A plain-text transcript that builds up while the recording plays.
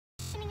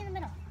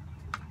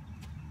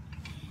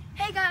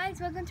Hey guys,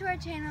 welcome to our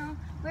channel.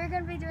 We're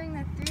going to be doing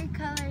the 3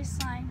 color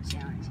slime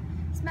challenge.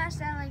 Smash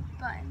that like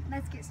button.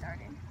 Let's get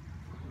started.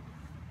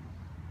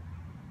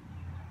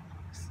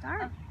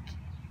 Start. Okay.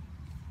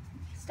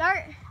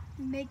 Start.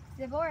 Make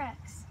the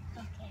borax.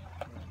 Okay.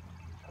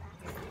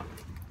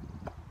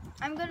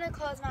 I'm going to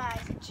close my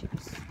eyes and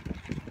choose.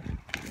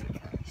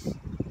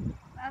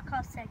 I'll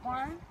call second.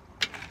 1,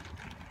 2,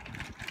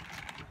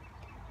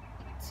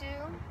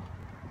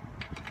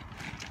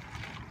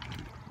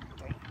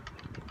 3.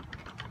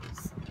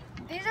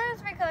 These are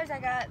the 3 colors I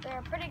got. They're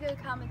a pretty good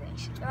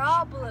combination. They're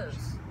all blues.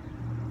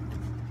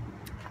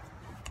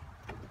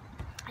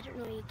 I don't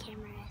know where your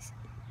camera is.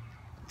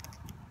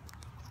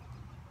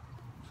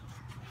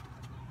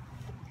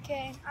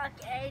 Okay.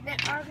 Okay, then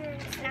I'll do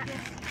it. Okay.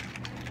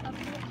 1,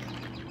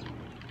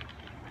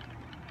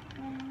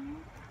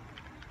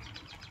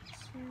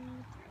 2, 3.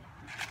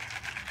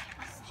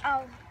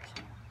 Oh.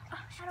 I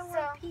don't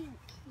want pink.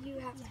 You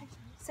have to.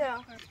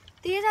 So,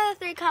 these are the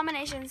 3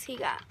 combinations he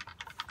got.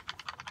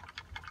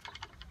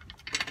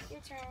 Your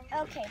turn.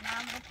 Okay, now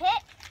I'm gonna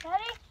pick.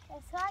 Ready?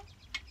 This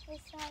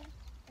one,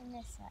 and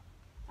this one.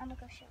 I'm gonna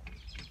go show you.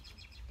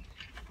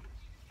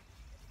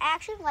 I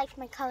actually like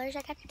my colors.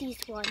 I got these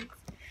ones.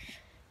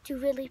 They're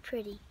really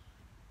pretty.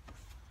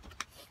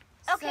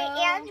 Okay,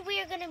 and we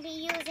are gonna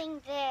be using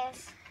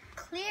this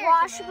Clear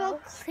washable glue.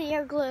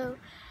 clear glue.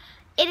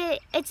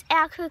 It's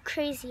actually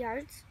Crazy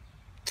Arts,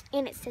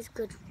 and it says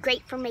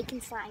great for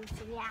making slime.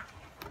 So yeah.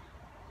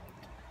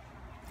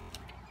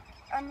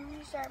 I'm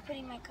gonna start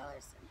putting my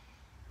colors in.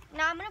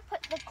 Now I'm gonna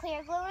put the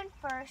clear glue in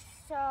first.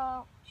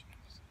 So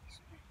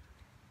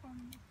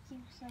Give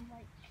some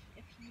like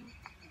if you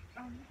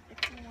wanna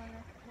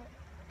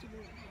do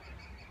it.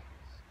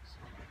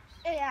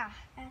 yeah,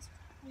 it's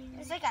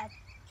like a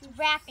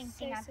wrapping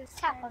thing on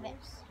top of it.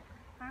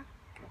 Huh?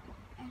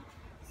 And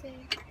say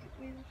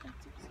we would like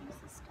to see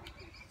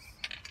subscribers.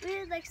 We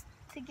would like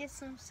to get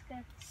some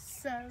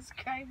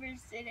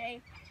subscribers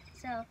today.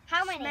 So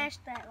How many? Smash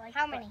that like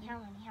How many? button. How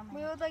many? How We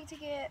many? would like to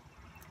get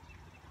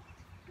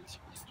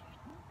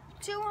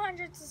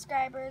 200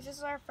 subscribers. This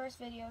is our first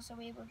video, so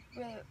we would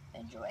really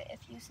enjoy it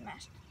if you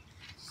smashed the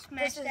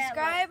Smash that like.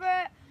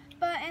 subscriber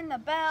button, the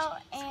bell,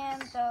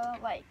 and the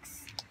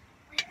likes.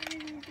 Wait, I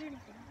didn't even do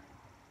anything.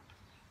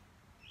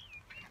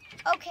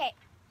 Okay,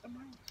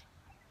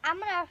 I'm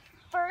gonna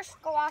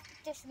first go off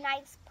with this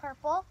nice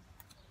purple.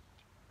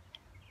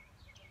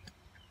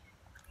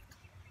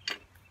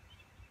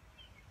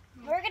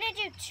 We're gonna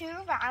do 2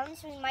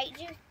 rounds. We might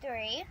do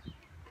 3.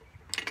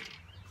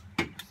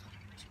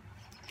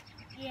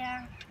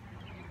 Yeah.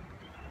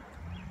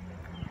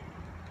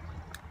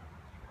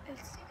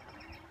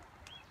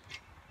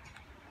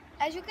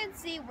 As you can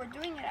see, we're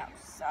doing it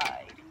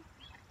outside.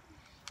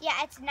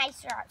 Yeah, it's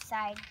nicer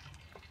outside.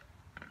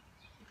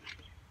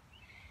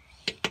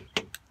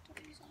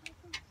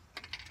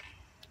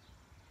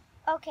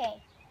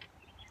 Okay.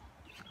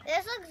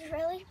 This looks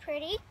really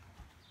pretty.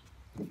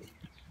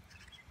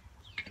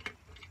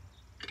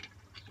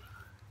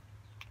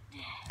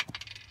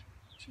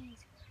 Jeez.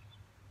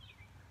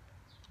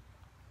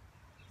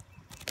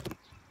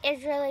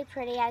 It's really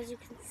pretty, as you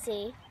can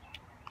see.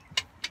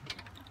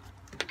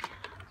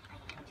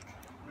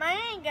 Mine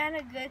ain't got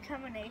a good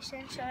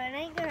combination, so it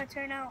ain't gonna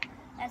turn out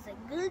as a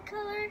good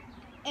color.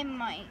 It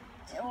might.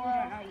 We don't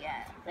know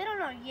yet. We don't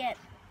know yet,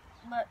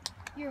 but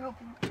You're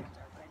hoping it turns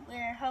out good.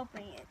 we're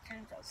hoping it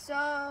turns out.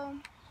 So,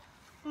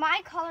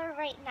 My color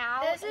right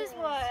now this is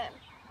what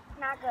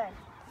not good.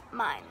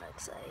 mine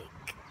looks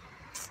like.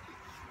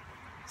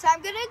 So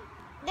I'm gonna,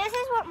 this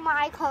is what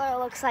my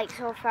color looks like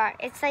so far.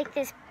 It's like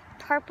this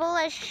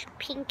purplish,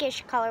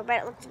 pinkish color, but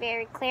it looks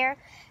very clear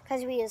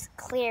because we use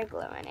clear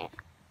glue in it.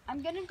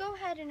 I'm gonna go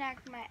ahead and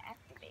act my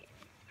activator.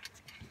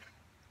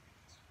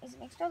 Is it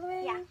mixed all the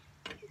way? Yeah.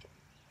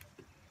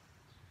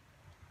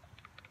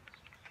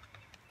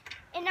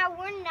 And now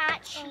we're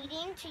not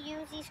cheating to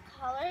use these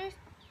colors,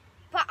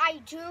 but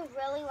I do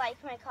really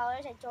like my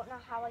colors. I don't know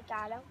how I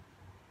got them.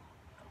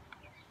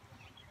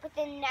 But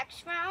the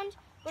next round,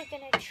 we're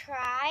gonna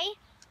try.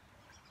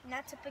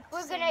 Not to pick the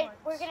We're same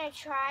gonna ones.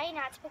 try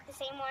not to pick the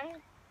same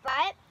one,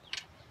 but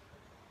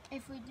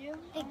If we do,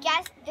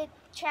 the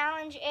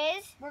challenge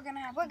is we're gonna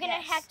have we're to gonna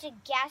guess have to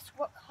guess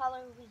what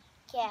color we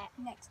get.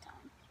 next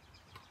time.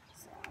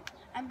 So,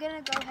 I'm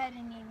gonna go ahead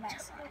and need my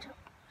slime.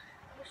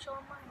 We'll show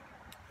 'em mine.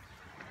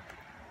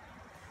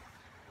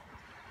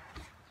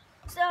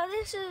 So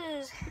this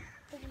is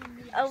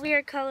a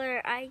weird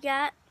color I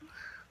got.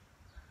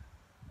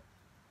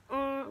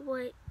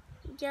 What?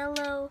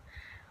 Yellow,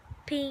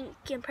 pink,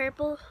 and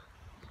purple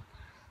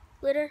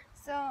glitter.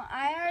 So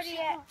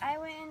I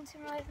went into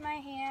it with my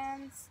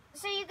hands.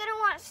 So you're gonna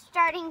want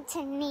starting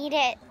to knead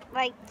it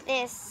like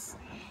this.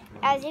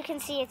 As you can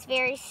see, it's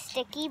very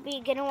sticky, but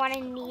you're gonna want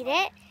to knead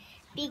it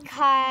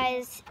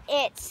because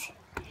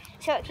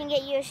so it can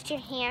get used to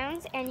your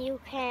hands and you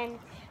can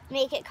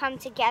make it come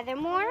together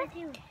more.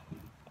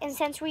 And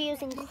since we're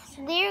using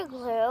clear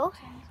glue,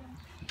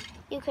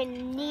 you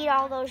can knead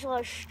all those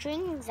little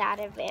strings out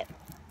of it.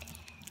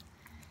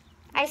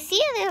 I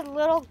see a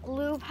little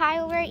glue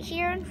pile right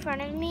here in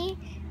front of me,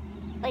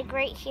 like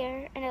right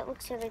here, and it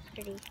looks really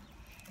pretty.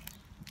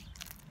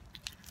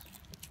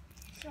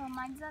 So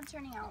mine's not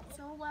turning out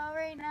so well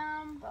right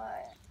now,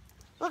 but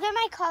Look at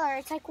my color,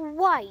 it's like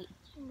white.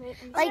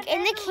 Like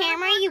in the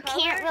camera, you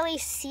can't really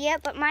see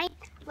it, but mine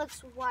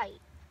looks white.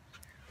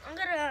 I'm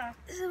gonna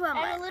this is what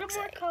add mine a little looks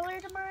more like. color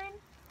to mine.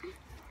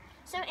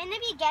 So in the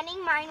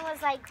beginning, mine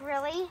was like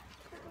really,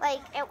 like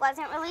it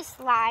wasn't really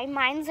slime.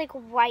 Mine's like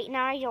white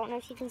now, I don't know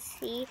if you can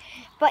see,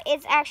 but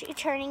it's actually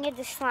turning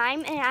into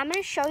slime. And I'm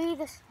gonna show you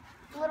this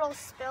little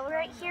spill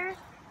right here.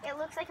 It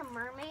looks like a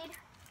mermaid.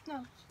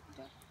 No.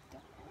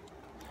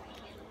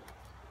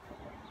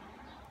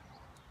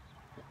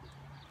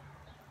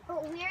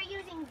 But we are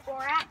using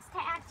borax to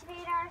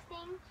activate our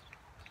thing.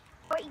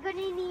 What you're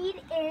gonna need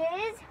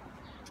is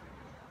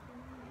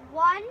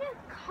 1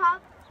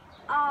 cup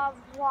of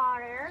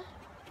water,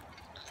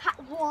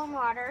 warm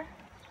water,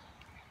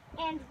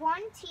 and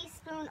 1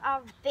 teaspoon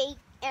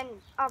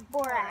of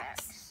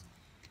borax.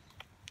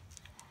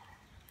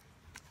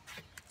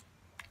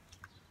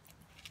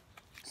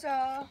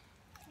 So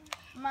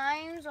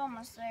mine's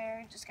almost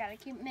there. Just gotta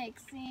keep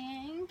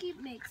mixing,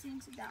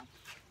 sit down.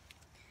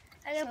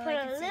 I'm gonna So put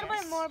I can a see little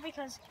us. bit more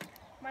because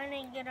mine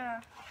ain't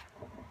gonna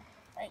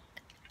like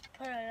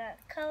put a lot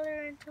of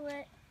color into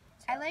it.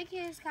 I like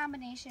his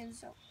combination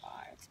so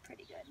far. It's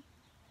pretty good.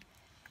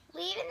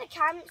 Leave in the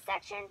comment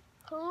section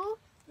who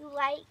you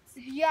like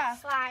Yeah.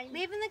 slime.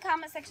 Leave in the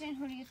comment section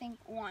who do you think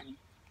won.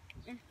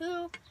 And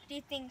who do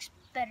you think's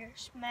better?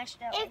 Smash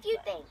that If like you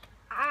button. think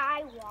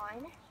I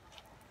won,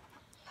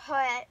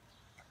 put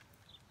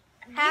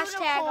Hashtag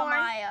unicorn,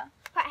 Amaya.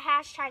 put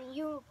hashtag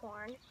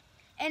unicorn.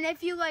 And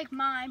if you like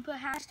mine, put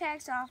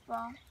hashtag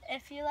softball.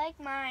 If you like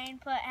mine,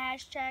 put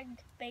hashtag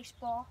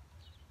baseball.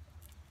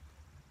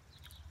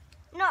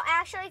 No,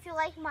 actually, if you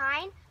like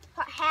mine,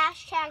 put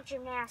hashtag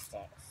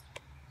gymnastics.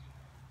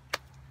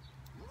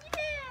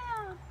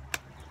 Yeah.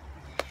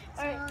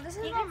 Alright, So this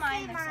is you what can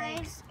mine see looks mine.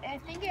 like. I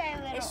think I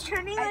little. It's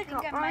turning I like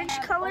think an I might orange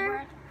have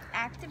color.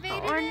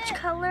 activated Orange it.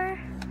 color.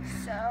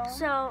 So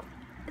So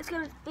it's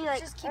gonna be like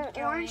just keep an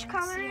going. orange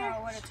color. See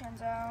what it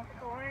turns out.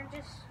 Orange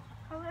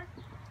color.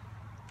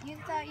 You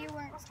thought you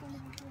weren't going to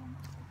be good.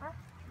 Huh?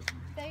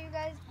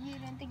 You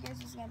didn't think yours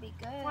was going to be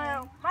good.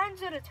 Well, mine's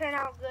gonna turn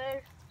out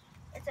good.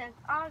 It's an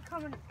odd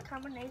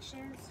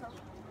combination, so.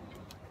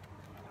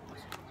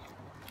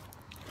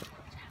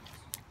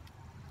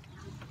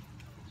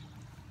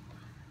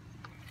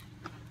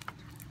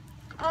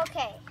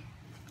 Okay.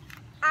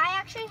 I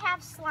actually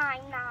have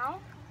slime now.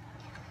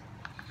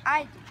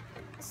 I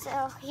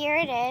So here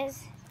it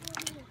is.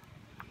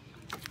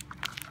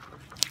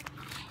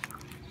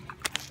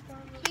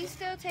 He's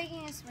still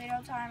taking his sweet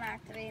old time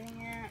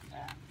activating it,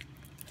 but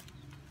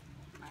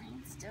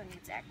mine still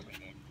needs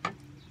activated.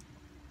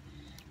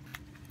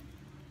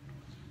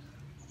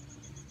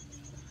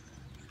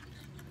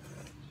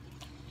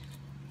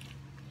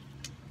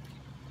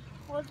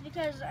 Well, it's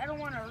because I don't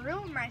want to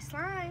ruin my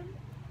slime.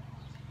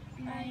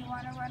 Now you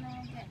want to run in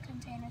and get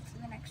containers for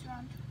the next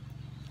round.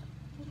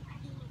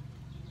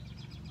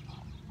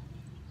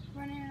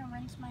 Run in and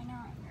rinse mine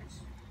out.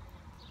 Yours.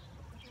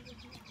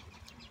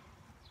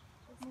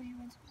 Will you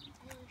rinse mine?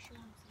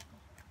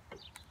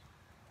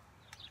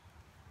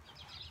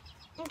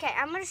 Okay,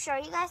 I'm going to show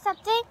you guys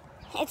something.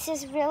 It's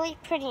this really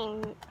pretty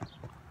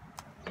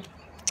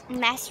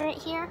mess right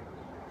here.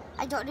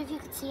 I don't know if you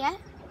can see it,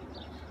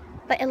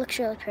 but it looks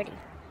really pretty.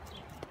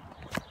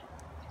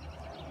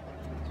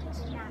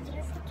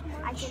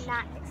 I did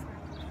not fix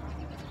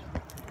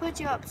that. Put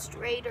you up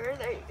straighter.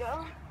 There you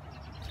go.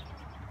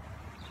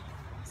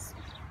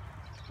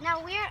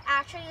 Now we're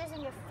actually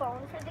using your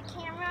phone for the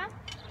camera.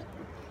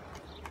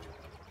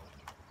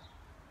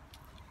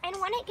 And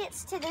when it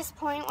gets to this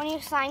point, when your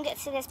slime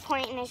gets to this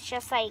point and it's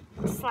just like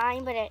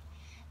slime, but it's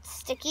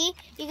sticky,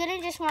 you're gonna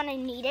just want to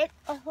knead it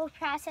the whole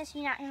process.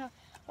 You're not gonna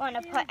want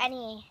to put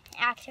any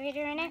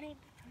activator in it.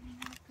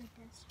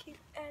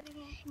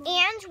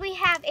 And we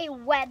have a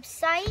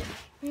website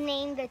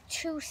named The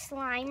Two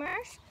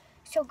Slimers.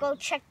 So go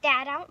check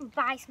that out and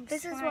buy some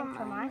This is slime what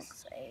from mine us.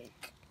 looks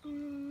like.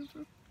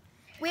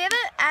 We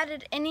haven't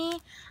added any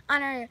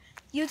on our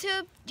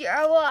YouTube,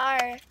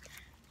 our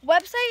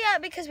website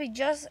yet because we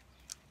just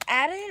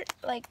added,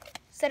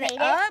 set it Made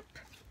it. up.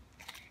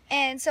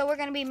 And so we're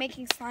going to be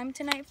making slime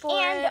tonight for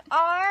And it.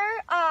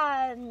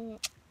 our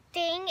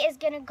thing is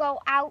going to go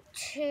out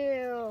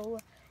to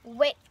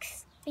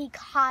Wix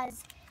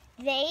because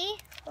they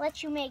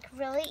let you make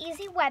really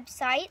easy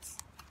websites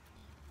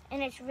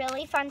and it's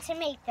really fun to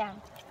make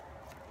them.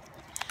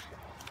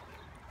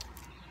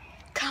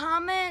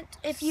 Comment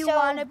if you So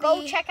want to go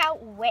be. check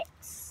out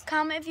Wix.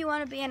 Comment if you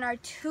want to be in our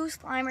Two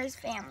Slimers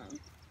family.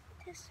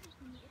 This is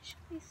me. It should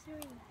be 3.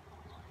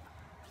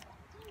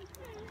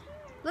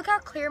 Look how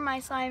clear my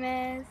slime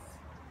is.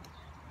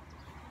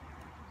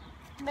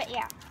 But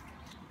yeah,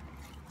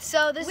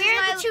 So this we're is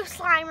my the Two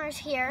Slimers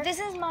here. This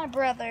is my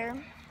brother.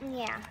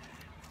 Yeah,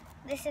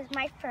 this is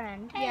my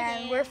friend. Yeah,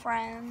 and we're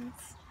friends.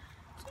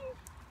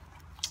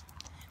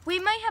 We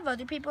might have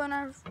other people in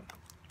our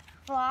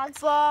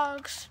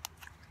vlogs,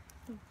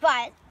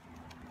 but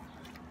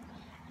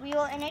we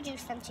will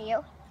introduce them to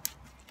you.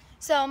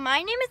 So my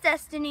name is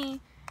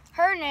Destiny.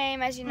 Her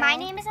name, as you know. My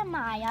name is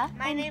Amaya.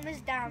 My name is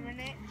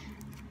Dominic.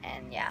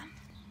 And yeah.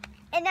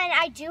 And then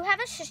I do have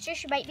a sister.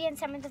 She might be in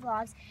some of the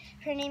vlogs.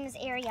 Her name is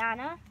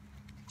Ariana.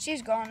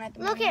 She's growing at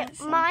the Look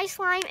moment. at my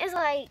slime is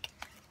like,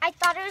 I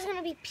thought it was going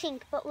to be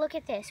pink, but look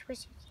at this.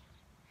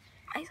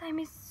 My slime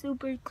is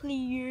super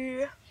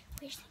clear.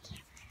 Where's the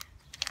camera?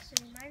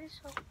 So you might as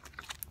well.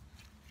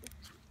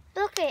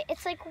 Look at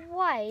it's like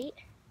white.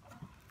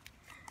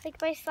 Like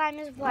my slime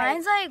is white.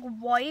 Mine's like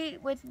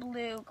white with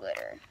blue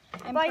glitter.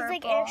 And Mine's purple.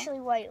 like actually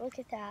white. Look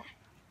at that.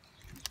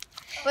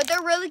 But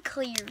they're really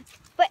clear.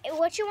 But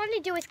what you want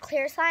to do with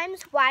clear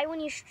slimes, why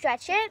when you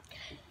stretch it,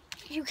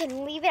 you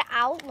can leave it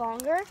out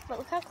longer. But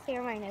look how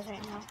clear mine is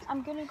right now.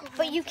 I'm gonna go.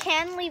 But you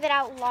can leave it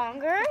out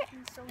longer.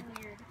 It's so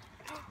weird.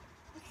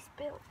 It's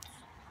spilled.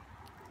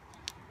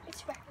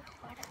 It's right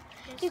water.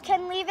 You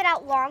can leave it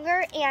out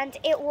longer, and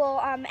it will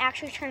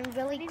actually turn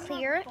really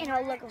clear, and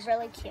it'll look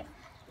really cute.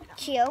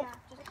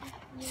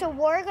 So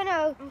we're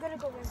gonna I'm gonna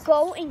go visit.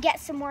 go and get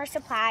some more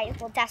supplies.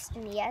 Well,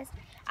 Destiny is.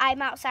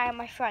 I'm outside on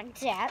my front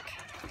deck.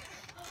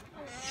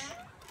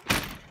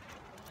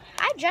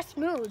 I just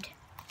moved.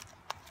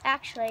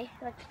 Actually,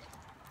 like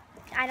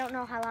I don't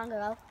know how long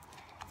ago.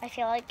 I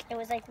feel like it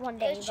was like one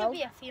day It should ago.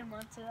 be a few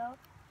months ago.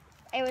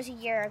 It was a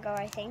year ago,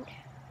 I think.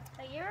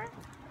 A year?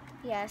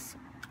 Yes.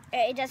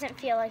 It doesn't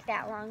feel like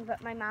that long,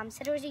 but my mom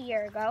said it was a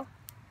year ago.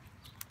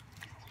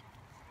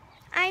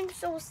 I'm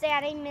so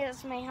sad I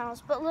miss my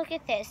house, but look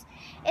at this.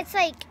 It's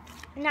like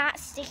not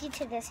sticky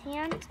to this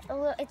hand.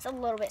 It's a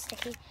little bit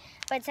sticky,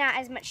 but it's not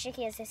as much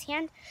sticky as this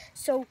hand.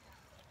 So,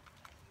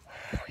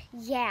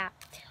 yeah.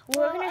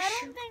 We're Well, gonna I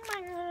don't think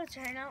mine's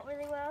gonna turn out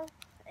really well,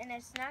 and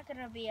it's not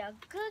gonna be a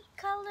good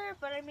color.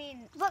 But I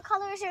mean, What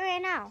color is it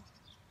right now?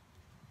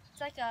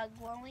 it's like a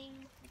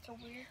glowing. It's a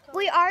weird color.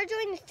 We are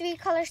doing the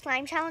 3-color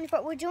slime challenge,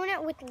 but we're doing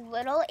it with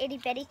little itty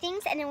bitty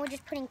things, and then we're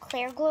just putting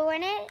clear glue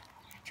in it.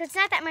 So it's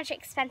not that much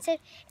expensive,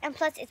 and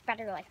plus it's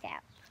better like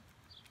that.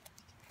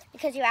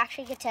 Because you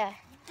actually get to,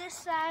 This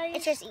size.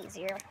 it's just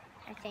easier,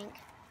 I think.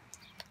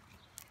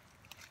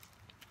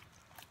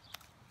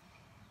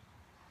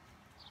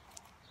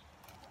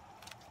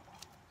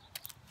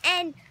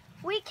 And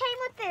we came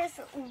with this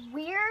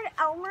weird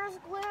Elmer's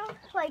glue.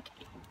 Like,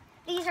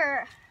 these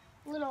are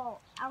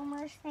little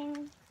Elmer's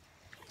things.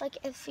 Like,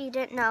 if you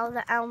didn't know,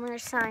 the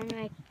Elmer's sign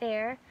right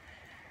there.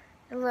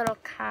 The little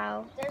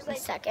cow. There's like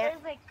second.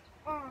 There's like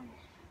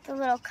The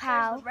little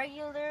cow. there's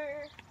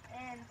regular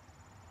and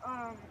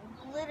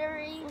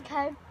glittery.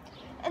 Okay.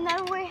 And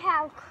then we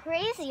have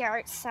Crazy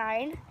Art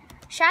sign.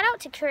 Shout out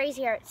to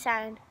Crazy Art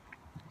sign.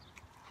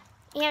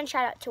 And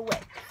shout out to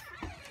Wick.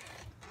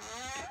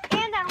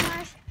 And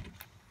Elmer's.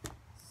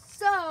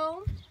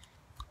 So,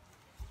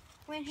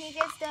 when he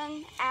gets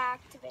done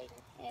activating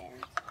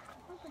his,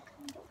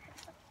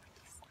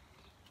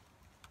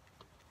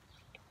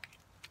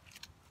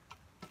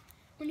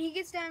 when he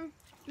gets done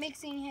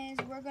mixing his,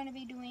 we're gonna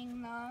be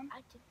doing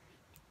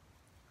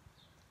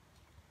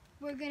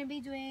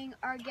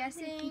our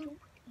guessing.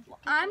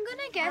 I'm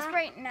gonna guess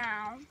right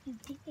now.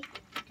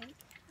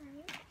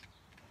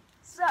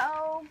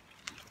 So,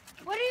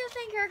 what do you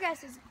think your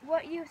guess is?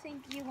 What you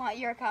think you want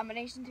your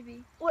combination to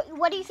be?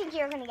 What do you think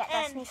you're going to get,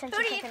 And Destiny, since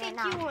who you're do you picking it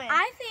think now? you win?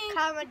 I think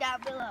Comment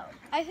down below.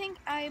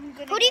 I'm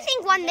gonna. Who do you get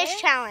think won this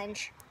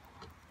challenge?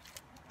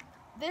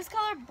 This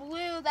color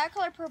blue, that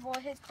color purple,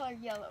 his color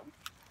yellow.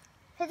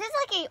 His is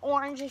like a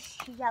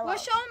orangish yellow. We'll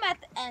show them at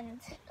the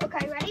end.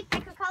 Okay, ready?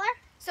 Pick a color.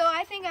 So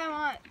I think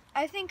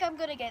I'm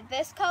gonna get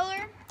this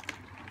color,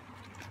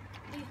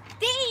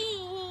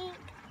 Ding!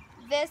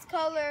 this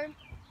color,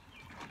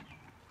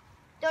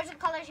 Those are the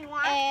colors you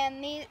want?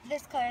 and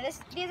this color.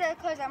 These are the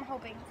colors I'm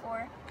hoping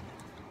for.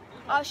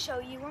 I'll show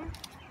you them.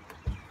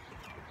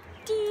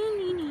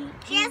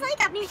 She has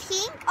like a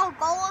pink, a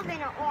gold,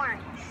 and an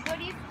orange.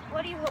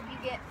 What do you hope you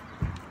get?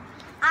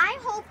 I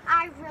hope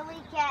I really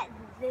get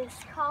this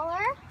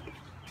color.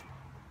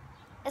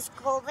 This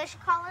goldish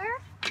color.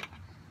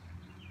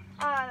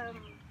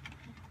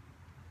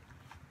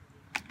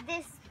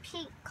 This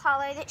pink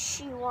color that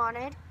she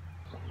wanted.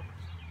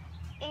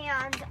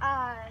 And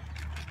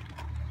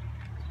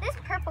this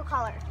purple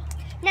color.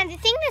 Now the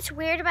thing that's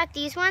weird about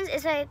these ones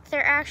is that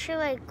they're actually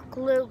like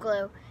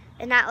glue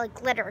and not like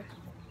glitter.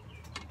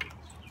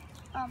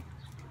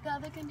 The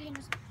other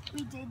containers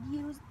we did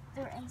use,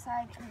 they're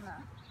inside in the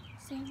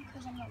sink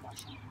because I'm not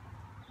washing.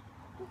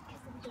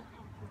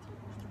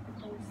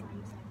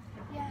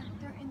 Yeah,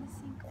 they're in the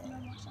sink. I'm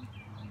not washing.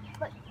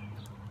 But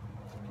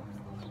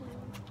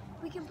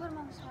we can put them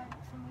on the side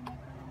when we make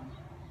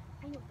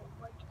our own.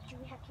 Do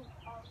we have to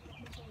all the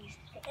containers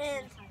fit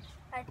And inside?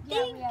 I Yeah,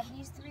 think we have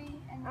these three,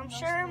 and then I'm those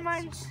sure three.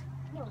 mine's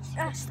No,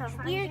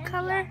 a weird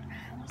color,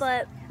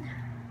 but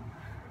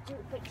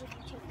but you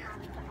can take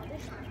out the other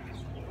side.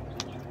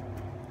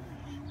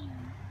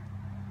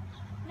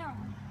 No.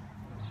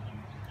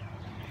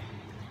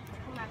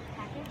 Come out of the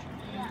package.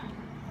 Yeah.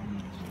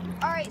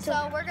 All right,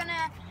 so we're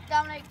gonna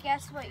Dominic,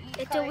 guess what you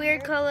It's a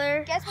weird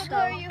color. Guess what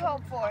color you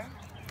hope for.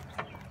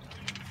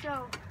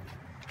 So,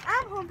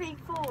 I'm hoping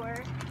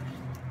for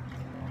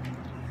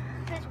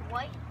this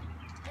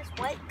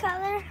white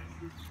color,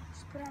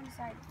 Just put it on the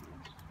side.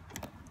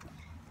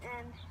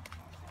 and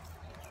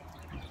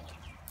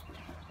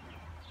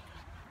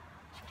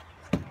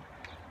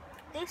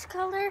this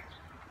color,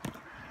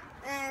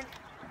 and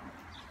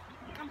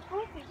I'm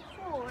hoping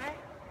for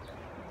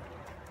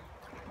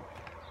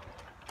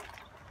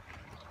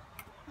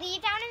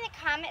Leave down in the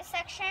comment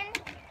section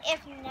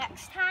if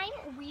next time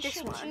we This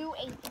should one. do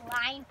a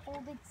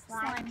blindfolded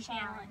slime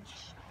challenge.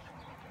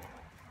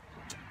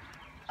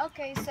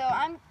 Okay,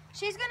 so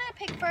she's gonna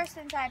pick first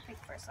since I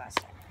picked first last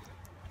time.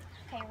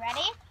 Okay,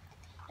 ready?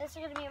 This is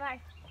gonna be my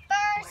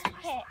first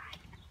pick.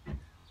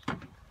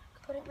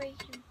 Put it right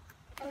here.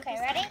 Okay,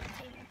 ready?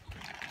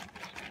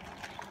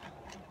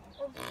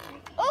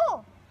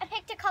 Oh, I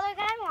picked a color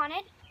that I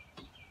wanted.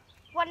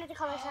 One of the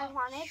colors I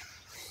wanted.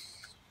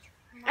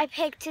 I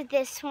picked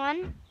this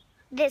one,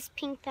 this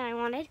pink that I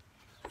wanted.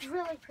 It's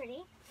really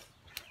pretty.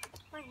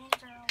 my hands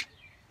are all.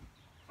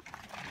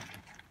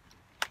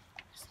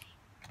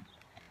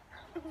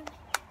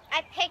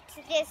 I picked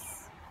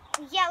this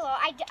yellow.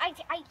 I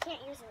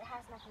can't use it. It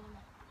has nothing in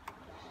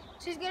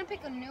it. She's gonna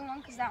pick a new one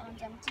because that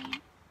one's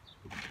empty.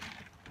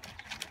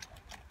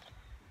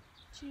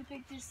 She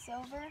picked this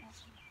silver.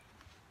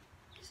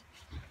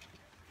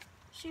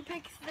 She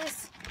picked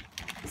this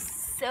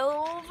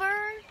silver.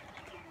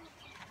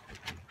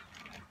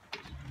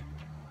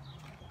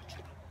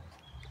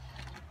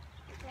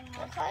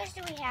 What colors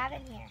do we have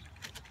in here?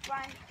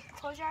 Brian,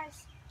 close your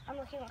eyes. I'm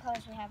looking what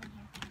colors we have in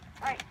here.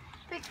 All right,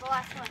 pick the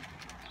last one.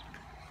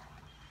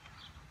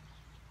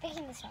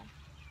 Picking this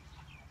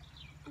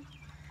one.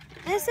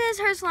 This is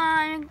her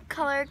slime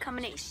color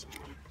combination.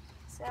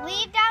 So,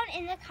 Leave down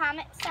in the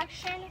comment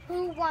section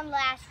who won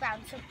last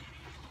round.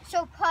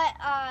 So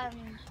put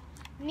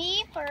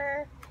me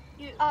for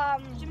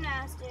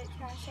Gymnastics,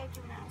 hashtag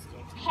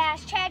gymnastics.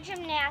 hashtag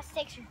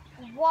gymnastics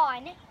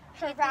 1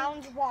 for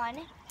round 1,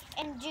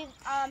 and do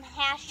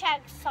hashtag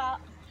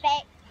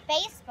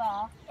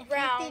baseball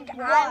Round you think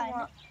one. I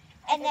won.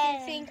 And If then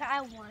you think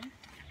I won.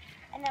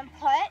 and then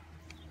put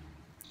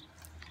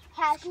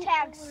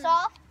hashtag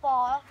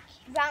softball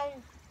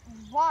round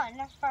 1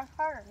 for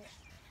her.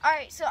 all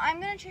right, so I'm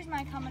gonna choose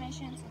my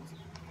combination since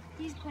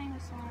he's playing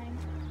with slime.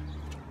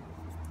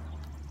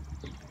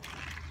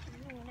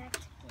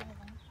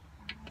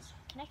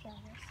 Can I feel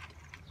this?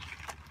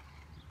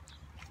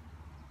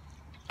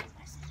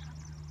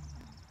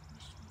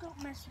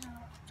 Don't mess it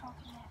up.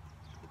 Talking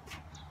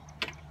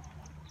that.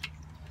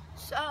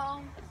 So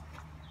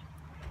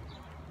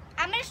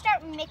I'm gonna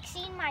start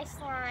mixing my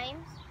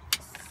slimes.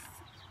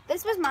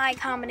 this was my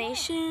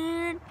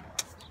combination.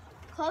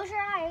 Close your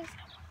eyes.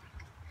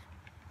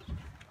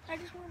 I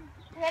just want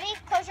Ready?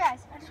 Close your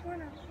eyes. I just want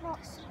to.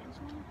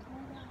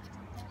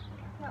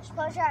 No,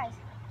 close your eyes.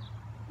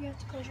 You have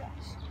to close your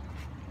eyes.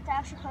 To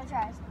actually close your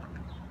eyes.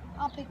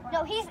 I'll pick one.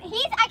 No, he's.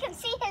 I can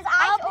see his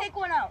eyes. I'll pick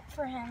one out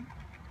for him.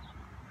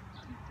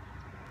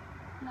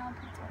 No, I'll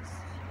pick this.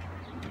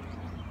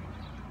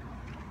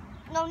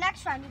 No,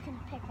 next round you can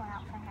pick one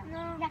out for him.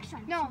 No. Next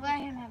round. No, let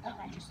him have that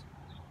Okay. one.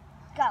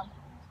 Go.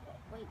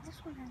 Wait, this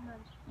one has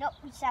none. Nope,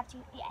 we just have to.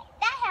 Yeah,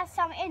 that has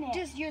some in it.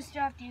 Just you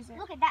still have to use it.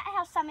 Look at that.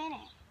 Has some in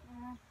it.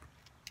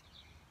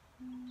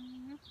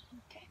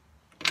 Okay.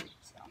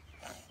 So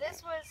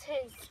this was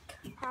his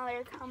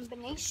color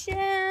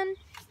combination.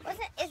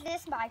 Is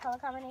this my color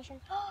combination?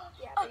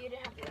 Yeah, but you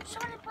didn't have to.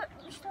 Somebody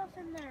put stuff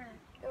in there.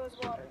 It was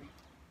water.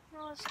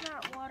 No, it's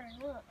not water.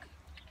 Look.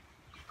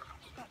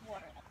 It's not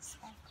water. That's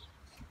fine.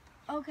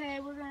 Okay,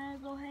 we're gonna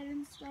go ahead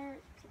and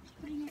start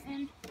putting it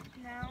in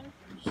now.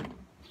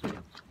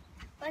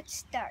 Let's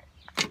start.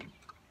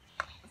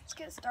 Let's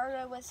get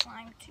started with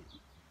slime 2.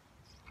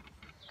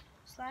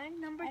 Slime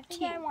number I 2.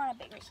 think I want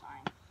a bigger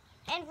slime.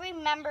 And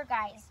remember,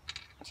 guys,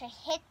 to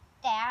hit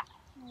that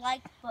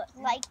Like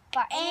button. like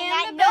button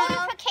And and the that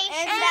bell. notification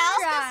And bell.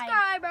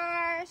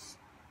 subscribers.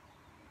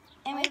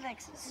 And we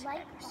like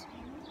subscribers. Like button.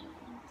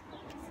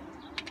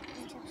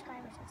 And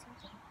subscribers or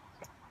something.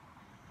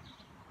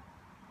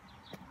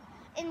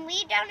 And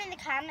leave down in the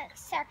comment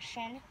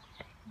section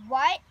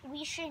what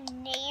we should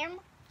name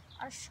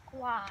our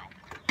squad.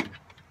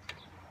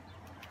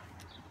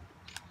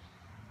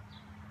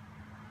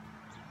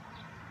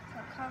 So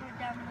comment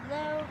down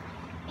below.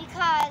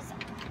 Because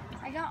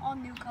I got all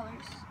new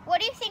colors. what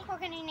do you think we're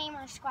going to name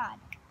our squad?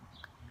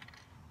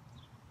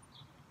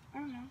 I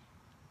don't know.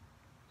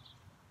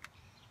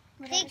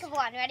 Think of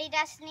one. Ready,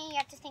 Destiny? You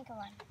have to think of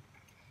one.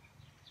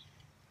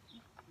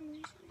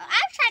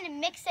 I'm trying to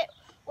mix it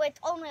with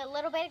only a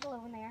little bit of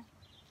glue in there.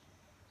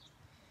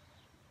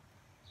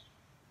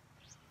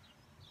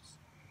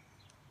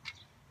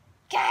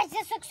 Guys,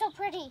 this looks so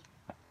pretty.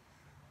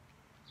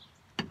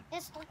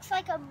 This looks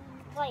like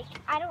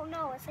I don't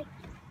know. It's like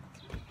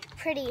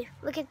pretty.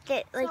 Look at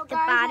the So the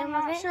guys, bottom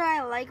I'm of not it. sure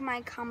I like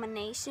my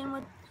combination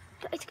with.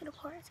 It's gonna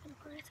pour. It's gonna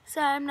pour.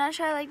 So I'm not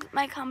sure I like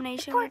my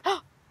combination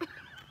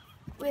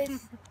with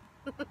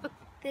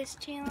this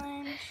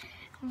challenge.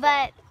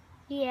 But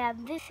yeah,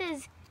 this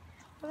is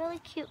a really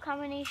cute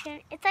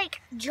combination. It's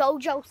like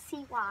JoJo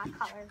Siwa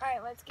colors. All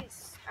right, let's get.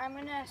 I'm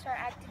gonna start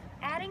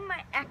adding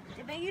my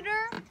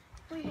activator.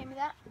 Will you hand me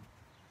that?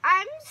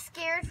 I'm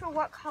scared for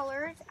what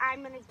colors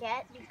I'm gonna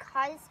get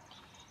because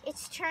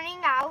it's turning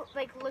out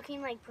like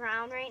looking like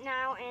brown right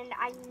now, and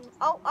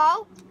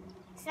oh,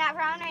 it's not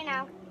brown right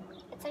now.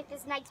 It's like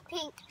this nice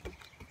pink.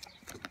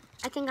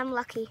 I think I'm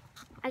lucky.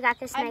 I got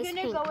this nice pink.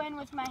 I'm gonna go in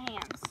with my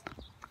hands.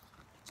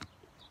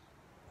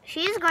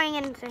 She's going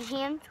into the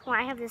hands when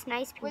I have this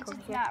nice pink Which over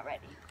is here. not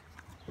ready.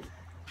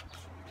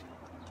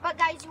 But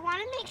guys, you want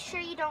to make sure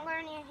you don't go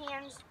in your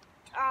hands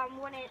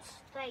when it's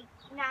like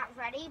not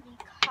ready,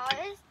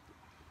 because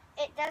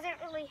it doesn't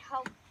really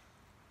help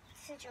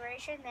the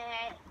situation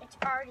that it's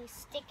already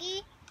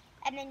sticky,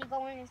 and then you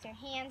go in with your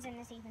hands and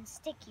it's even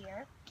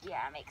stickier.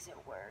 Yeah, it makes it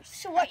worse.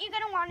 So what you're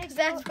gonna want to do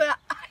That's what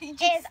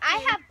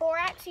I have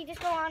borax. You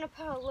just go on and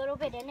put a little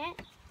bit in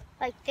it,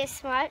 like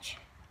this much.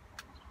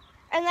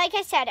 And like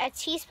I said, a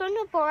teaspoon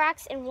of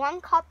borax in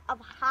 1 cup of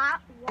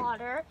hot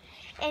water,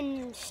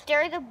 and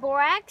stir the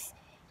borax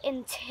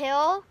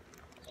until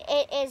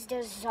it is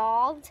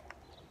dissolved.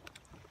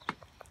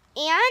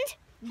 And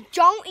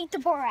don't eat the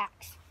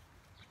borax.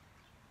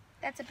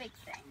 That's a big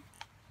thing.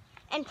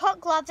 And put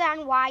gloves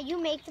on while you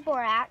make the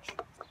borax,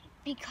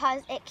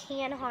 because it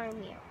can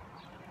harm you.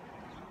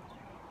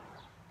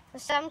 For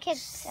some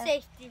kids,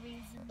 Safety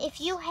reasons. if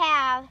you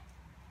have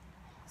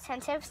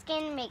sensitive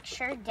skin, make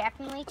sure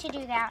definitely to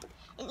do that.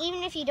 And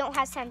even if you don't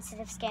have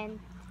sensitive skin,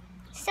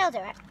 still do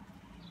it.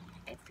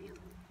 If you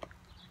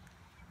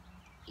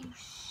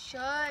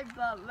should,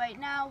 but right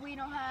now we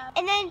don't have.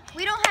 And then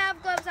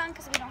gloves on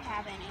because we don't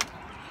have any.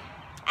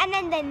 And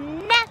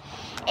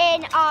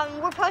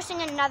then we're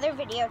posting another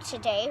video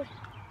today.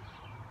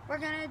 We're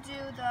gonna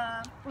do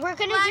the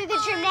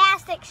the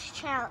gymnastics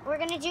challenge. We're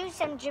gonna do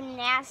some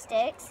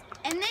gymnastics.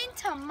 And then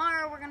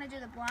tomorrow we're gonna do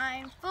the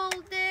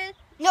blindfolded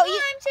No,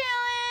 slime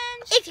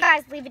challenge. if you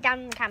guys leave it down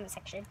in the comment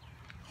section.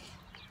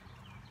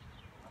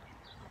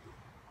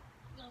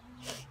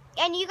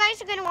 And you guys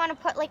are gonna want to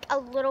put like a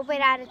little bit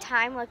at a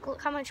time. Like,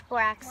 look how much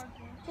borax.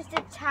 Just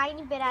a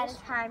tiny bit at a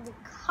time,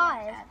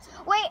 because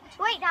wait,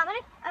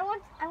 Dominic, I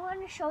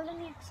want to show them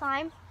the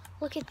slime.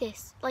 Look at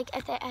this, like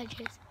at the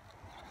edges.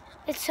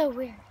 It's so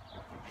weird,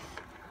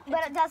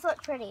 but it does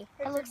look pretty.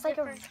 It looks like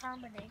a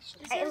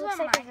combination. it looks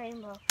like a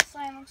rainbow.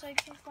 Slime looks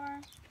like so far.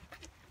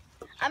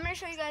 I'm gonna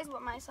show you guys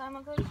what my slime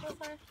looks like so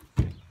far.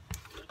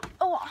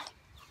 Oh.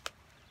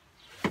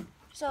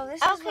 So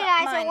this is Okay, what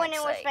guys, mine I went in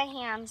looks with like. my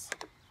hands.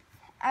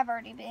 I've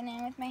already been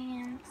in with my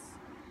hands.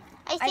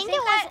 I think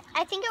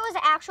it was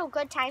an actual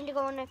good time to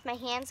go in with my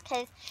hands,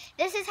 because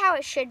this is how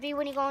it should be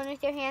when you go in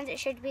with your hands. It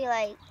should be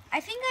like, I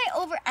think I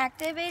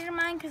overactivated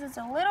mine because it's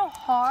a little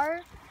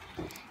hard.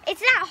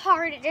 it's not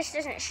hard, it just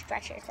doesn't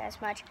stretch it as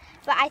much.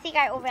 But I think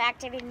I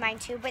overactivated mine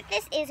too. But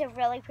this is a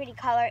really pretty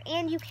color,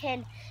 and you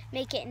can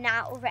make it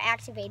not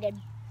overactivated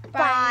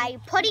by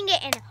putting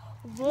it in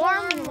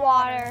warm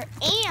water,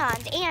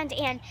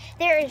 and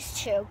there is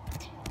two.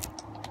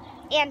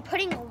 And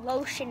putting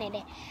lotion in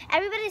it.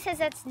 Everybody says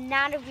that's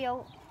not a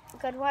real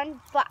good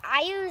one, but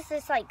I use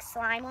this like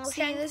slime lotion.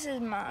 See, this is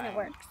mine. And it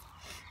works.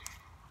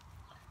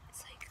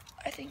 It's like,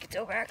 I think it's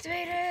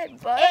overactivated,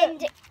 but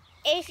And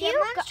if you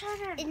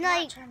in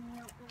like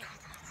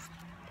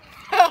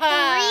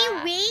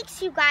 3 weeks,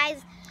 you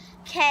guys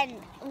can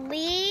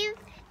leave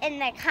in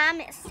the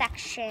comment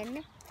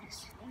section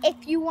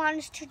if you want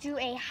us to do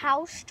a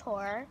house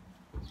tour.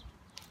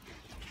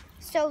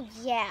 So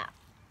yeah.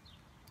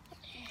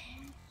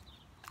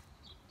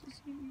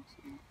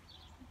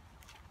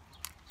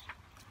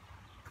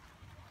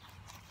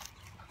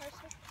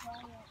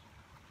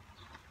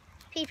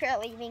 People are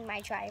leaving my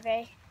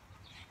driveway.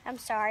 I'm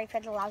sorry for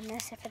the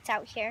loudness if it's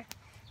out here.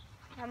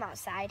 I'm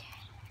outside.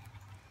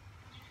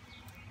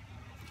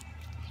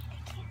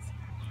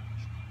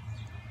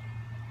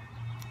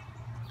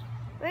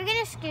 We're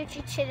gonna scoot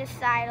you to the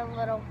side a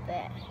little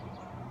bit.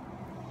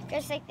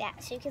 Just like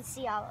that, so you can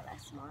see all of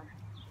us more.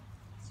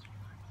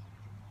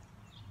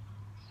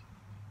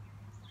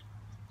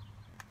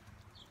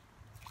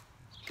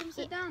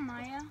 come sit down,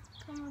 Maya.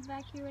 Come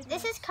back here with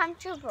This us. is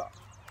comfortable.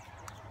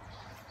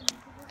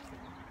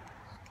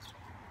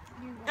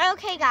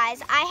 Okay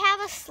guys, I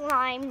have a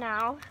slime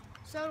now.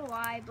 So do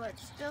I, but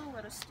it's still a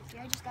little sticky.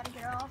 I just gotta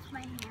get it off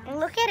my hand. And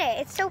look at it,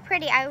 it's so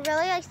pretty. I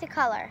really like the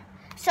color.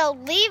 So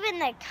leave in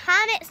the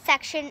comment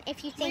section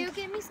if you Will you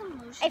think give me some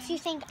lotion? if you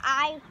think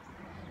I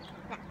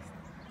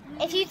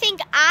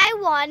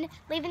won,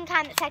 leave in the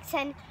comment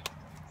section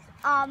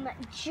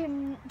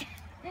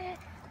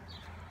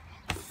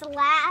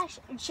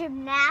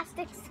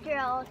 /gymnastics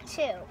girl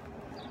 2.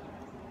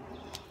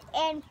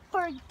 And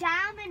for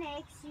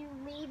Dominic's, you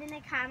leave in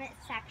the comment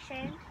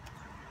section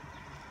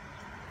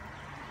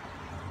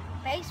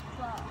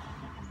baseball.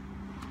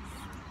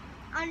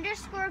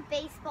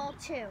 _baseball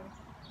 2.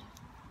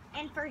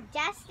 And for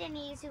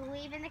Destiny's, you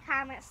leave in the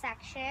comment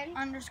section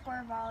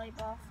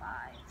 _volleyball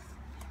 5.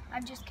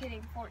 I'm just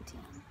kidding, 14.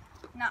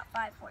 Not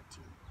 5,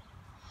 14.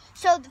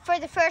 So for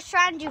the first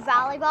round, do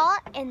volleyball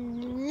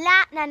and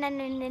not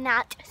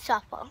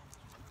softball.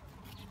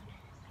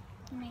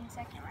 I mean,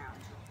 second round.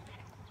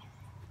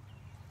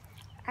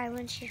 I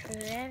want you for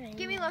that.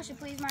 Give me lotion,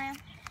 please, Maya.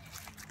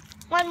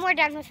 One more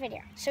done with video,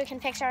 so we can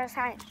fix our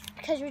slime.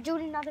 Because we're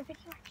doing another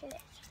video after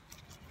this.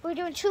 We're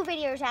doing 2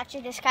 videos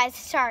after this, guys.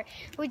 Sorry.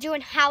 We're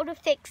doing how to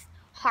fix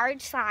hard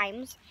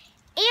slimes.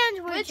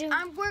 And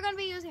we're going to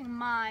be using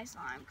my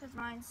slime because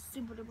mine's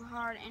super duper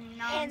hard and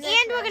not. And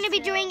we're going to be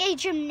doing a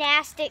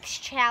gymnastics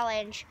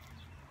challenge.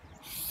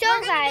 So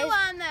we're guys,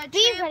 on the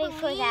be ready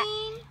for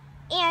that.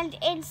 And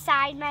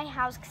inside my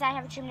house, because I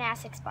have a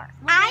gymnastics bar.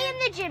 I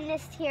am the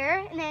gymnast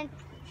here, and then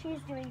she's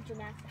doing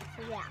gymnastics.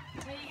 So yeah.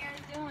 What are you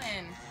guys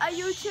doing? A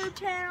YouTube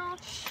channel.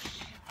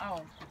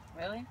 Oh,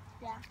 really?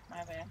 Yeah.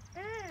 My bad.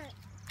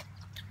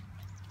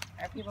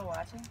 Are people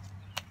watching?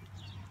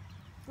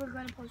 We're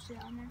going to post it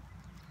on there.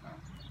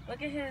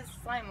 Look at his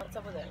slime. What's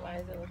up with it? Why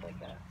does it look like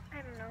that?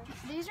 I don't know.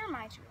 These are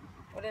my 2.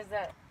 What is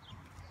that?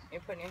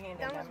 You're putting your hand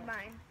in. That was Diamond.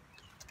 mine.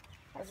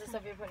 What's the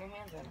stuff you're putting your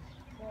hands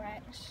in?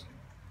 Forex.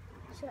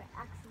 So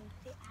accident.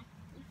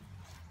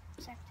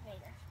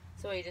 Activator.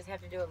 So you just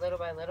have to do it little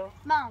by little?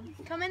 Mom,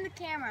 come in the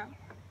camera.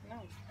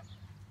 No.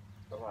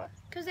 For what?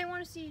 Because they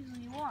want to see who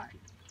you are.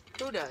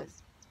 Who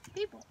does?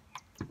 People.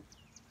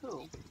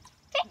 Who?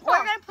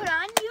 We're going to put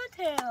on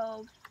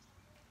YouTube.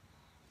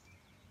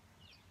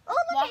 Oh,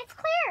 look, it's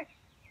clear.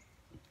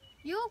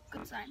 You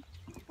good sign.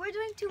 We're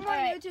doing 2 more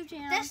Alright. YouTube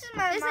channels. This is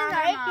my This mom is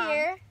our right mom.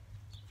 here.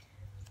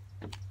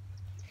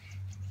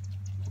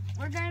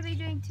 We're going to be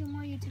doing 2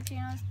 more YouTube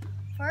channels.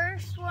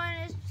 First one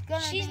is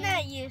going to be... She's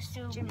not used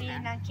to Gymnast.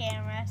 being on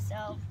camera,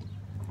 so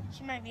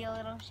she might be a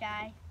little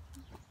shy.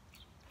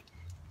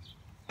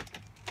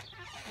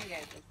 You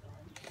guys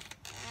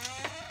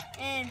are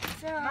And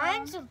So,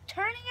 mine's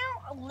turning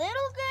out a little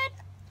good,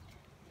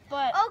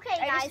 but Okay,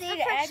 I guys, just the need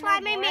to first add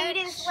slime more I made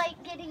Borax. is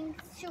like getting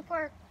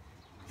super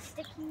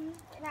sticky,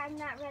 and I'm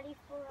not ready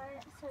for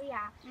it. So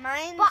yeah,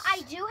 mine's but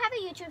I do have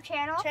a YouTube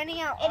channel.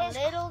 turning out It a is-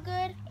 little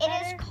good. It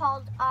better. is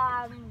called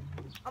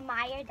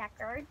Amaya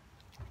Deckard.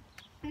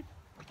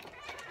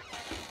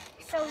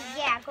 So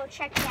yeah, go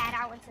check that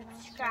out and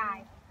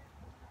subscribe.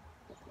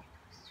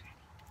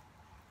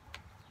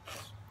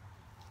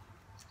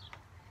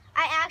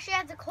 I actually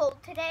had the cold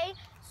today,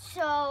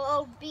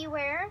 so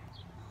beware.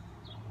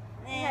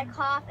 And I And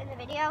cough in the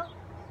video.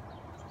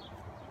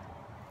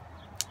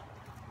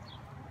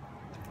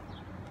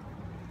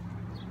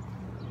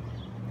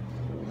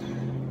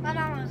 my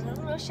mom was a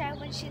little shy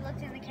when she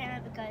looked in the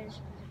camera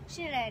because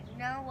she didn't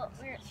know what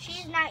we're.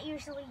 She's not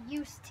usually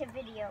used to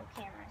video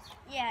cameras.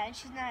 Yeah, and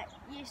she's not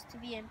used to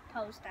being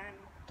posed on.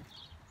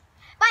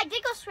 But I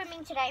did go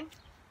swimming today.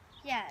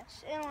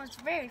 Yes, it was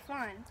very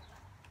fun.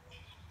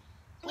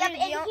 Yep,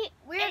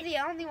 We're the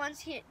only ones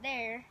here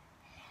there.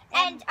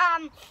 And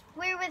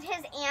we were with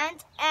his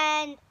aunt,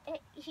 and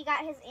he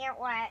got his aunt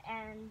wet,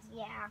 and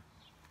yeah,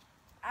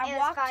 I it was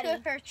walked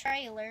funny. to her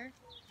trailer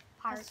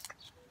park.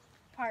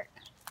 park,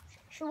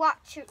 She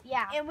walked to,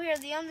 yeah. and we were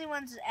the only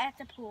ones at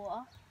the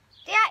pool.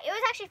 Yeah, it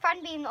was actually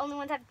fun being the only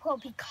ones at the pool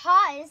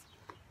because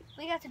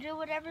We got to do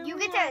whatever you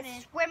we get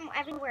wanted to swim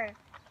everywhere.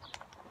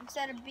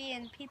 instead of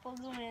being people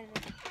doing.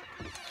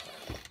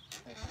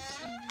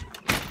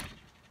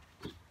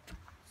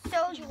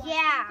 So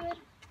yeah,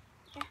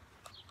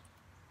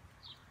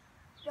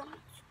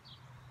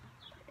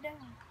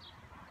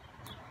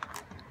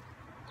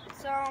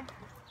 So,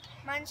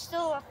 mine's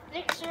still a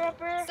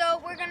fixer-upper. So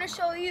we're going to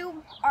show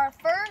you our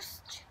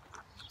first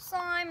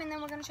slime, and then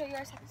we're going to show you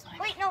our second slime.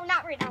 wait, no,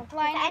 not right now. At the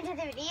end of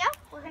the video,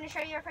 we're gonna show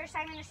you our first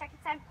time and our second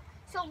time.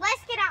 So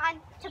let's get on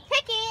to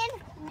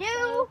picking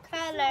new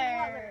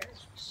colors.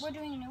 We're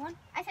doing a new one?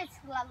 I said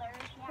colors.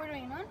 We're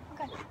doing one?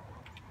 Okay.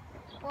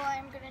 Well,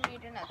 I'm going to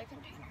need another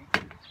container.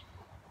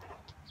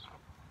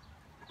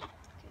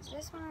 Because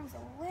this one's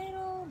a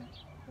little...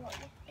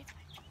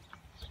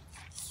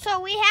 So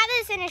we have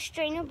this in a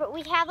strainer, but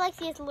we have like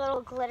these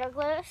little glitter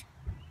glues.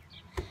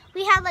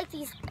 We have like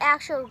these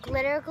actual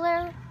glitter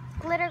glues.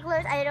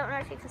 I don't know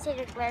if you can see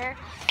the glitter.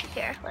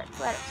 Here, let's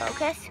let it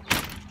focus.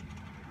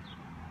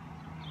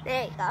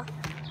 There you go.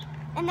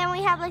 And then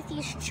we have like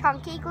these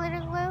chunky glitter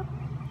glue.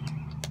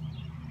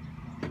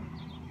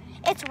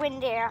 It's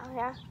windy out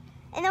here.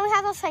 And then we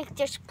have those like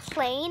just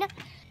plain.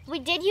 We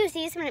did use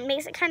these and it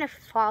makes it kind of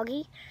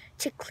foggy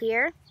to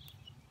clear.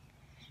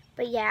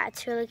 But yeah,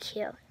 it's really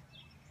cute.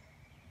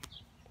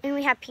 And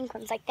we have pink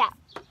ones like that.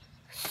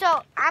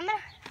 So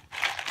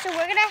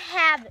we're gonna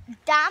have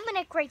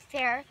Dominic right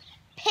there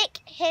pick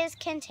his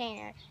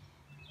container.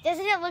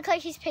 Doesn't it look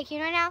like he's picking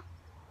right now?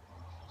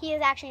 He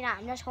is actually not.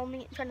 I'm just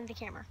holding it in front of the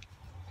camera.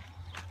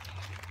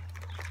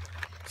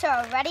 So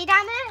ready,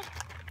 Dominic?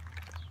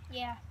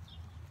 Yeah.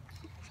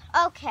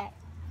 Okay.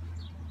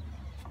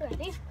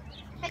 Ready?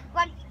 Pick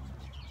one.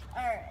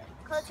 Alright.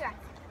 Close your eyes.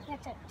 You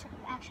have to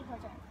actually close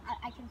your eyes.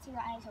 I can see your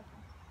eyes open.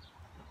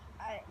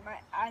 My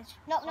eyes.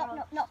 No. Turn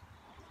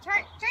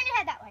your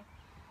head that way.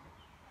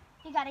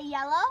 You got a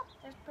yellow.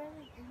 There's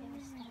barely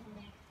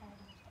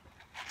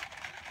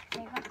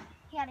There you go.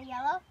 You got a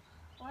yellow.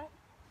 What?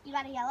 You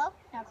got a yellow.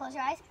 Now close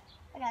your eyes.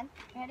 Again.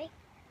 Ready?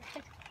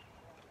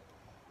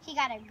 She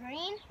got a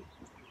green.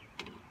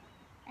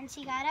 And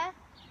she got a...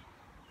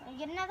 Let me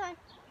get another one.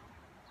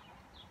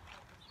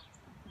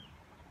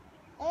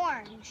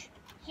 Orange.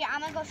 Here,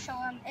 I'm going to go show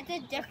them. It's a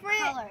different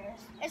colors.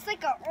 It's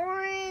like an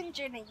orange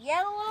and a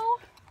yellow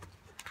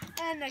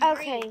and a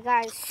Okay, green.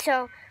 guys.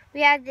 So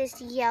we have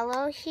this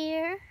yellow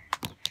here.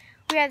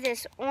 We have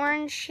this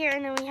orange here.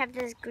 And then we have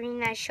this green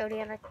that I showed you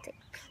at the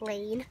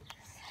plane.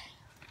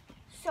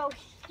 So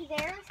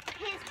there's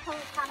his color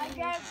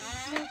combination.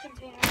 Blue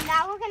container.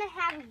 Now we're going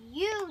to have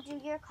you do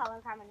your color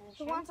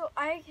combination. The one so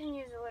I can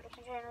use a little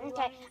container. You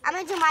Okay, want me to- I'm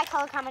going to do my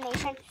color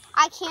combination.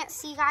 I can't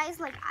see, guys.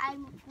 Like,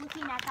 I'm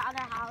looking at the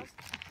other house.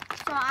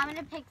 So I'm going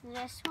to pick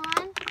this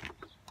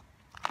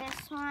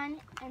one,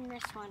 and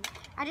this one.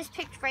 I just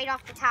picked right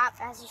off the top,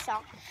 as you saw.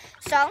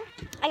 So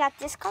I got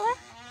this color,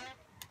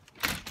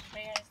 What are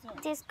you guys doing?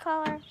 this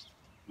color,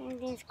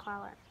 and this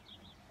color.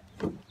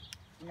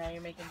 Now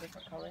you're making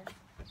different colors.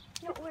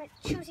 No, we're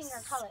choosing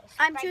our colors.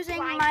 I'm Like choosing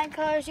blind- my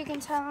colors. You can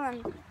tell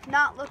I'm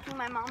not looking.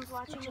 My mom's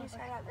watching me, so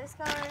I got this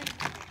color.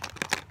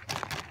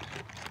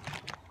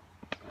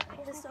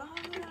 This color.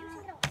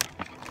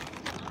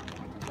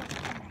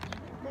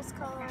 This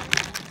color.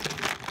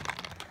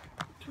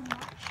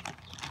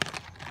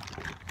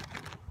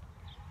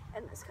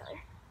 And this color.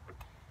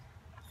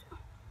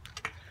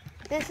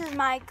 This is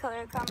my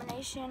color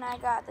combination. I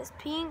got this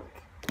pink,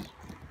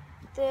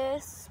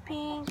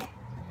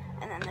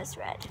 and then this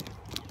red.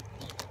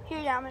 Here,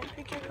 Yaman,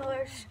 pick your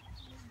colors.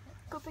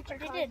 Go pick your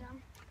colors.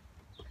 Down.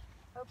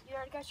 Oh, you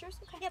already got yours?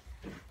 Okay. Yep.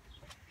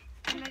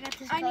 And I got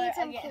this I color need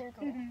some again. clear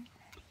color.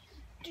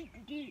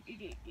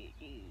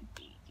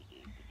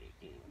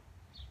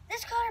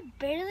 This color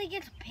barely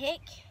gets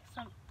picked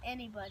from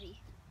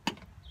anybody.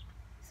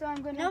 So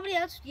I'm gonna Nobody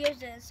else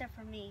uses it except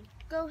for me.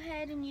 go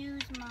ahead and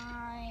use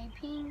my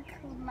pink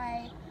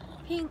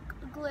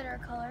glitter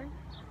color.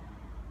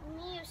 We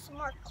need to use some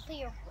more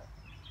clear blue.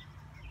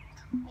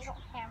 We don't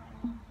have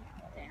any.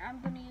 Then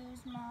I'm gonna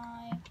use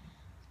my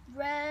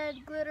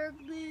red glitter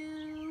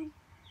glue.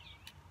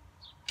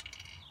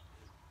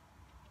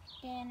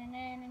 Do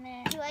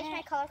you like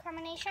my color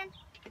combination?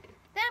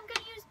 Then I'm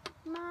gonna use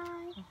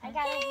my I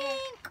got it here.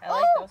 pink. I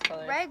like Oh, those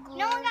colors. red glue.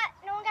 No one got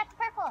the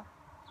purple.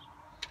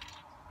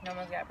 No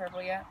one's got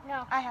purple yet?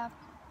 No. I have.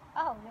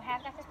 Oh, you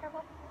have got this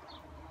purple?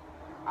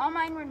 All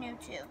mine were new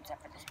too,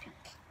 except for this pink.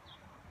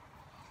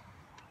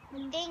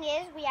 The thing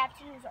is, we have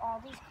to use all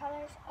these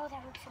colors. Oh,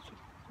 that looks so cute.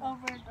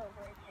 Over and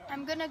over again.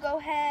 I'm gonna go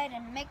ahead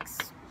and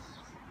mix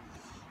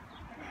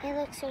It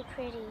looks so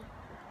pretty.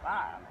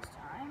 bottom this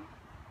time.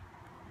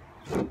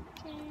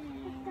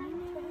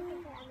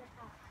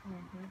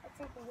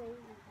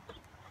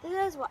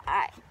 This is what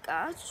I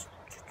got.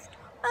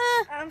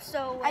 I'm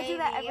so I do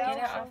that wavy. every Get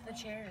it day. off the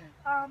chair.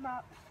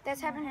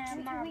 That's happened have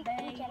to my me.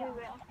 bag.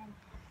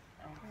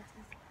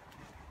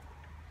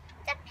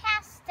 It's a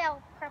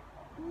pastel purple.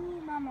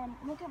 Ooh, Mama,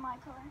 look at my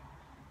color.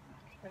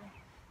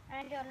 I'm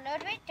going to do a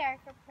little bit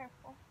darker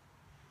purple.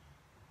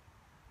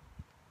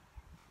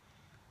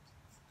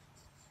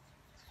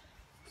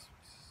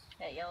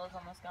 That yellow's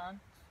almost gone.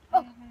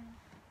 I'm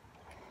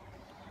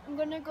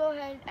gonna go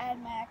ahead and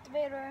add my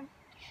activator.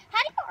 How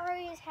do you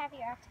always have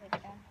your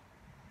activator done?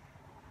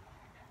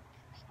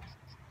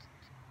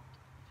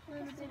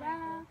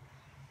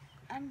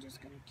 I'm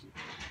just gonna keep.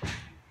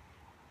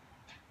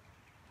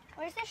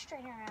 Where's the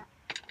strainer at?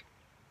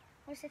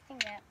 Where's the thing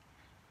at?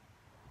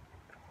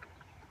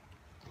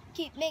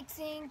 Keep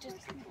mixing, just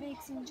keep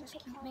mixing, just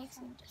keep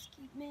mixing, just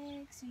keep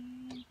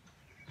mixing.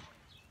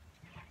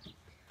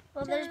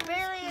 Well, there's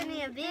barely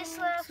any of this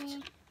left.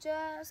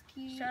 Just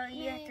keep So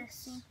you have to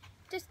mixing.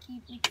 Just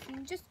keep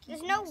mixing, just keep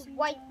There's no mixing,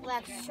 white just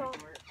left, keep so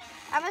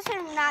I'm just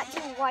gonna not do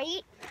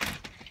white.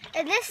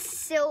 And this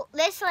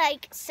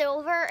like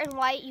silver and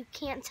white, you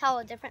can't tell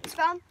a difference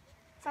from.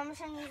 So I'm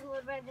just gonna use a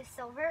little bit of the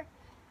silver,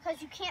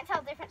 because you can't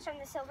tell the difference from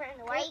the silver and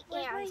the white.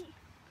 And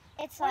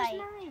it's Where's like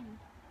mine?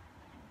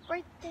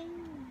 Right there.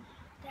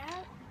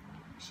 That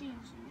she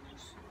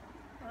uses.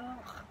 Ugh,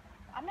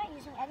 I'm not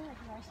using any of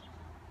yours.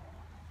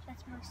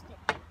 that's my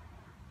stick.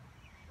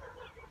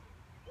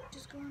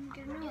 Just go and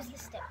get another Use one. the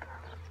stick.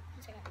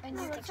 And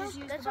No, you that's just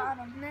not- use that's the not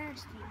bottom.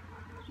 nasty.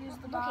 Use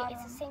the Okay, bottom.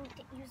 it's the same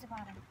thing. Use the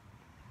bottom.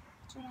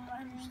 That's what But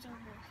I'm I'm doing. still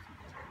nasty.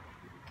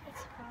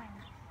 It's fine.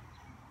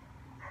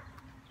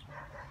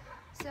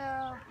 So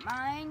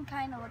mine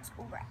kind of looks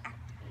overactivated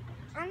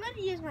I'm gonna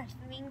use my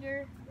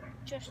finger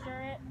to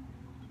stir it.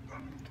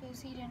 because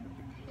he didn't.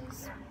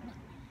 His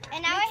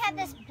And now I have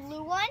this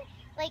blue one.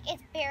 Like,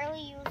 it's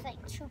barely used.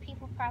 Like, 2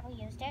 people probably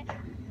used it.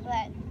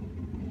 But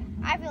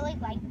I really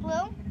like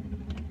blue.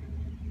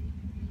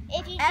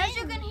 If you As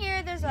you didn't- can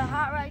hear, there's a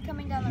hot ride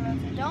coming down the road,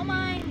 so don't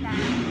mind that.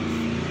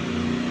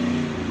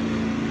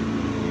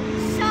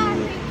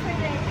 Sorry for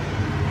the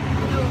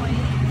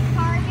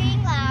car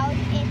being loud.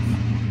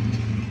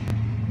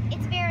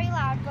 It's very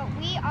loud, but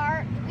we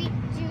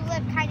do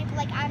live kind of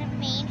like on a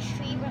main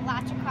street where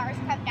lots of cars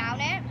come down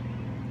it.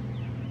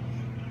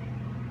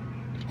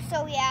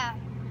 So yeah.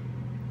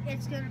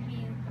 It's gonna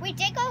be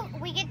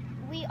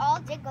We all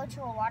did go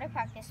to a water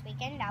park this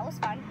weekend. That was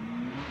fun.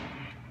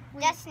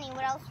 Destiny,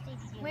 what else did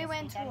you do? We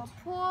went to a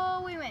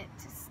pool, we went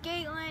to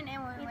Skateland,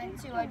 and we went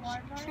to a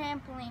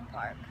trampoline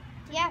park.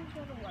 Yeah.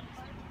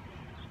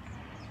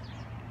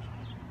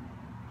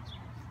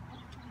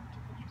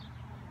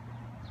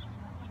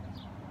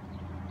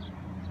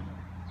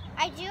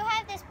 I do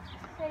have this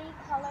pretty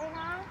color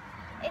now.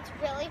 It's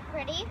really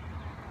pretty.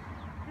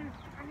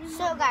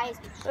 So guys,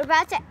 we're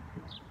about to,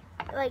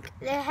 like,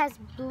 it has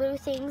blue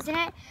things in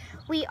it.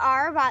 We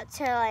are about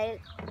to,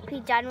 like, be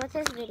done with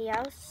this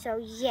video, so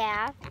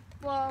yeah.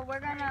 Well, we're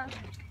gonna,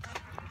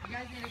 You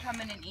guys need to come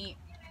in and eat.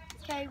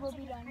 okay, we'll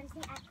be done.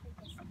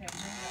 Okay.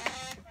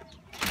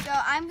 So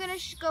I'm gonna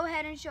go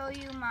ahead and show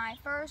you my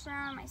first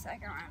round, my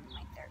second round, and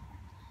my third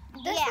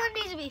round. This Yeah. one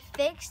needs to be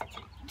fixed.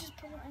 Just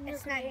put it in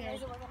It's your not video.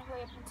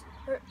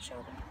 good.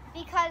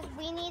 Because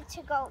we need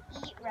to go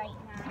eat right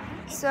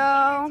now.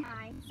 So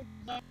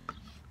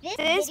This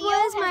this video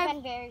was has my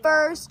been very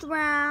first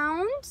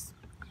round.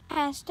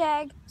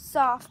 Hashtag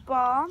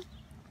softball.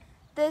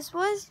 This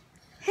was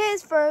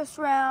his first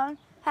round.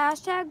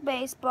 Hashtag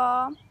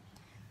baseball.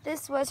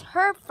 This was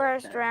her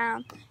first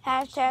round.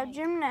 Hashtag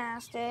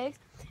gymnastics.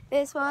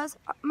 This was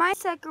my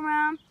second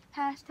round.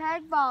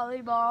 Hashtag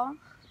volleyball.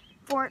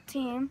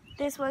 14.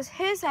 This was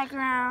his second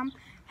round.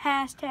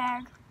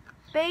 Hashtag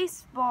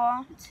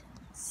baseball.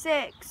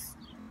 6.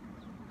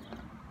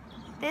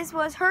 This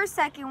was her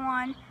second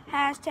one.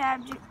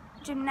 Hashtag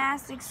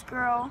gymnastics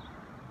girl.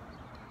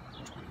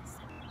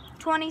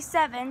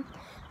 27.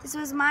 This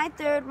was my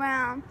third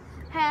round.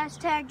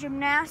 Hashtag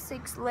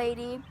gymnastics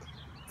lady.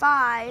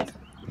 5.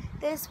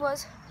 This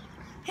was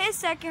his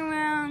second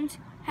round.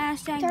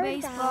 Hashtag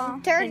baseball.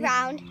 Third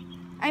round.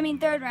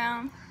 Third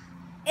round.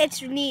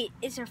 It's neat.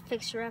 It's a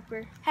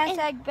fixer-upper.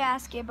 Hashtag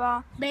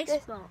basketball.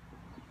 Baseball.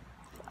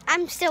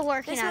 I'm still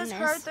working This on was this.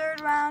 her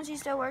third round. She's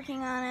still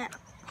working on it.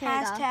 Here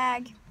you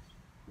go.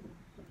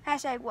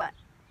 Hashtag what?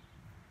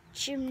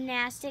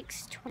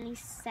 Gymnastics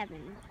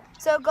 27.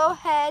 So go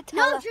ahead.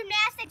 Tell us.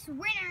 gymnastics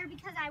winner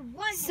because I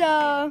won.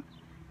 So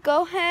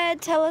go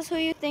ahead. Tell us who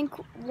you think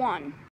won.